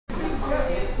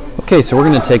Okay, so we're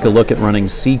going to take a look at running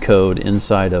C code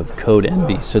inside of Code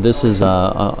Envy. So this is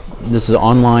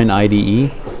online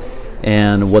IDE,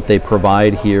 and what they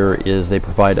provide here is they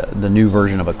provide the new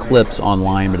version of Eclipse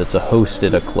online, but it's a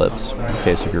hosted Eclipse.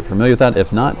 Okay, so if you're familiar with that,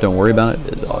 if not, don't worry about it.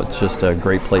 It's just a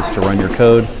great place to run your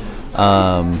code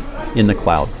in the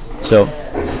cloud. So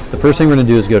the first thing we're going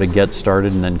to do is go to Get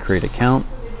Started and then create account,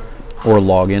 or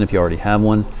log in if you already have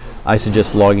one. I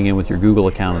suggest logging in with your Google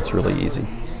account. It's really easy.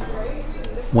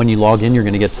 When you log in, you're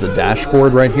going to get to the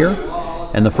dashboard right here,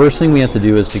 and the first thing we have to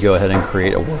do is to go ahead and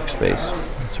create a workspace.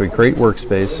 So we create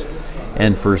workspace,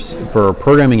 and for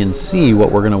programming in C, what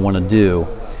we're going to want to do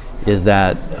is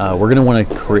that we're going to want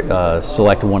to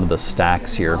select one of the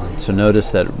stacks here. So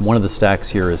notice that one of the stacks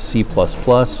here is C++,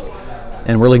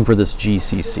 and we're looking for this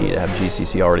GCC, to have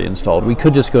GCC already installed. We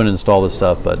could just go and install this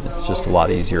stuff, but it's just a lot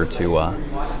easier to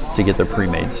get the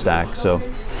pre-made stack. So,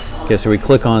 okay, so we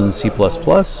click on C++,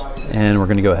 and we're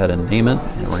going to go ahead and name it,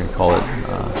 and we're going to call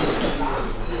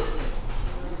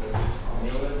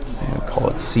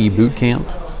it C Bootcamp.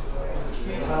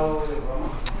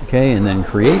 Okay, and then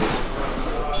create.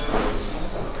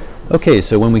 Okay,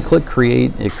 so when we click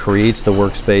create, it creates the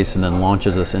workspace and then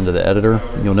launches us into the editor.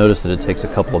 You'll notice that it takes a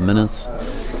couple of minutes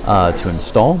to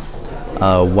install.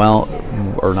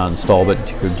 Or not install, but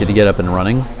to get up and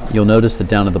running. You'll notice that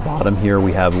down at the bottom here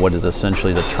we have what is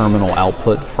essentially the terminal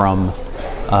output from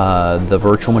the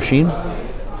virtual machine.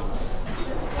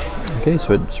 Okay,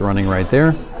 so it's running right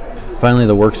there. Finally,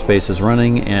 the workspace is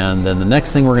running, and then the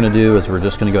next thing we're going to do is we're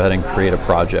just going to go ahead and create a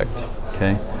project.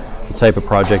 Okay, the type of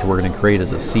project we're going to create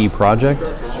is a C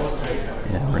project.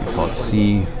 Yeah, we're going to call it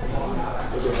C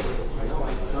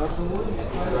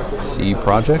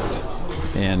project,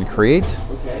 and create.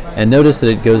 And notice that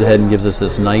it goes ahead and gives us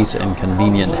this nice and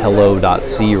convenient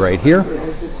hello.c right here.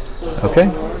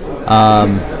 Okay.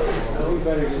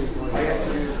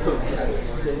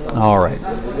 All right.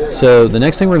 So the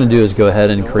next thing we're going to do is go ahead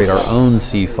and create our own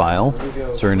C file.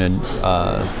 So we're going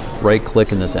to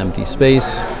right-click in this empty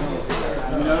space.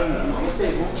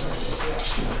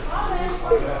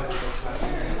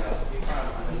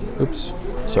 Oops.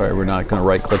 Sorry, we're not going to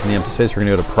right-click in the empty space. We're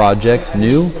going to go to Project,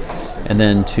 New, and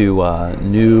then to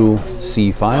New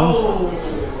C file.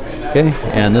 Okay,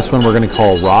 and this one we're going to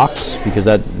call Rocks because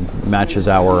that matches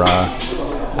our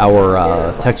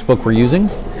textbook we're using.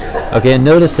 Okay, and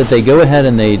notice that they go ahead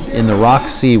and in the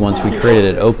Rocks C, once we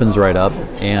created it, opens right up,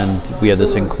 and we have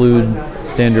this include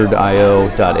standard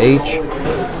io.h,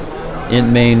 int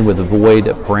main with a void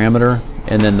parameter,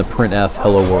 and then the printf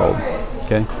hello world.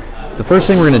 Okay. The first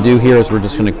thing we're going to do here is we're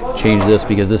just going to change this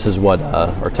because this is what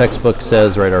our textbook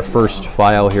says, right? Our first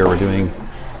file here we're doing,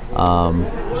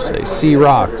 say C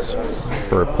rocks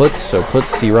for puts, so put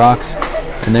C rocks,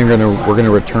 and then we're going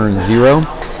to return 0.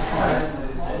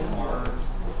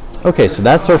 Okay, so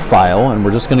that's our file, and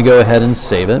we're just going to go ahead and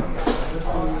save it.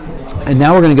 And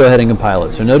now we're going to go ahead and compile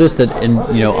it. So notice that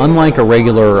unlike a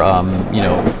regular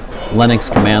Linux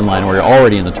command line where you're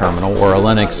already in the terminal, or a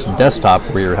Linux desktop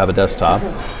where you have a desktop,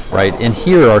 right? And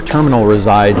here our terminal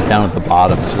resides down at the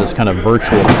bottom, so this kind of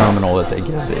virtual terminal that they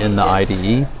give in the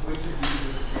IDE.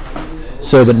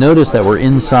 So, but notice that we're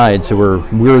inside, so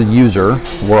we're user,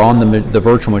 we're on the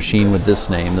virtual machine with this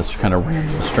name, this kind of random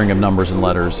string of numbers and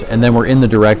letters, and then we're in the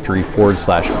directory /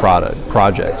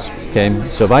 projects. Okay,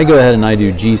 so if I go ahead and I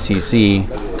do GCC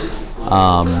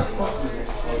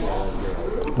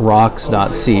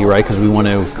rocks.c, right, because we want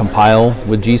to compile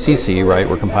with GCC, right,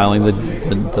 we're compiling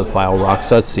the file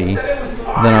rocks.c, then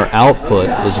our output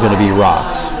is going to be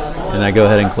rocks, and I go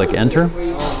ahead and click enter.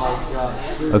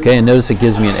 Okay, and notice it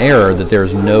gives me an error that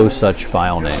there's no such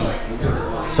file name.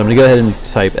 So I'm going to go ahead and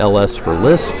type ls for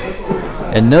list,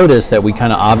 and notice that we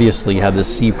kind of obviously have this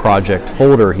C project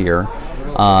folder here.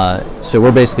 So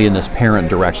we're basically in this parent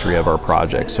directory of our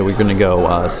project. So we're going to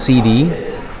go cd,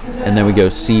 and then we go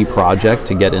C project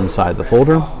to get inside the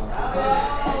folder.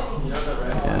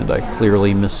 And I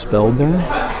clearly misspelled there.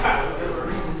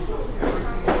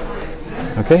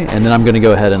 Okay, and then I'm going to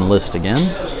go ahead and list again.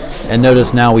 And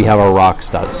notice now we have our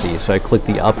rocks.c. So I click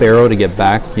the up arrow to get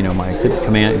back, my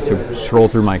command, to scroll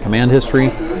through my command history.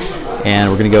 And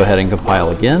we're going to go ahead and compile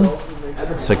again.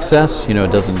 Success,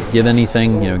 it doesn't give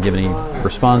anything, give any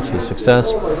response to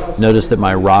success. Notice that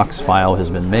my rocks file has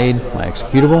been made, my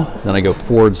executable. Then I go /,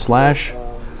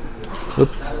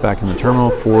 back in the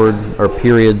terminal, /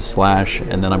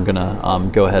 and then I'm going to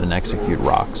go ahead and execute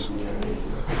rocks.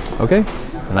 Okay,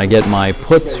 and I get my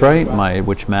puts, right,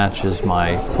 which matches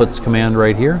my puts command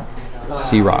right here,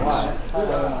 C rocks.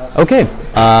 Okay,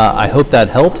 I hope that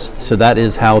helps. So that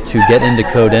is how to get into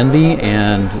CodeEnvy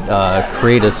and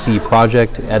create a C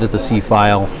project, edit the C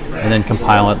file, and then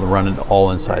compile it and run it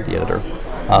all inside the editor.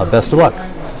 Best of luck.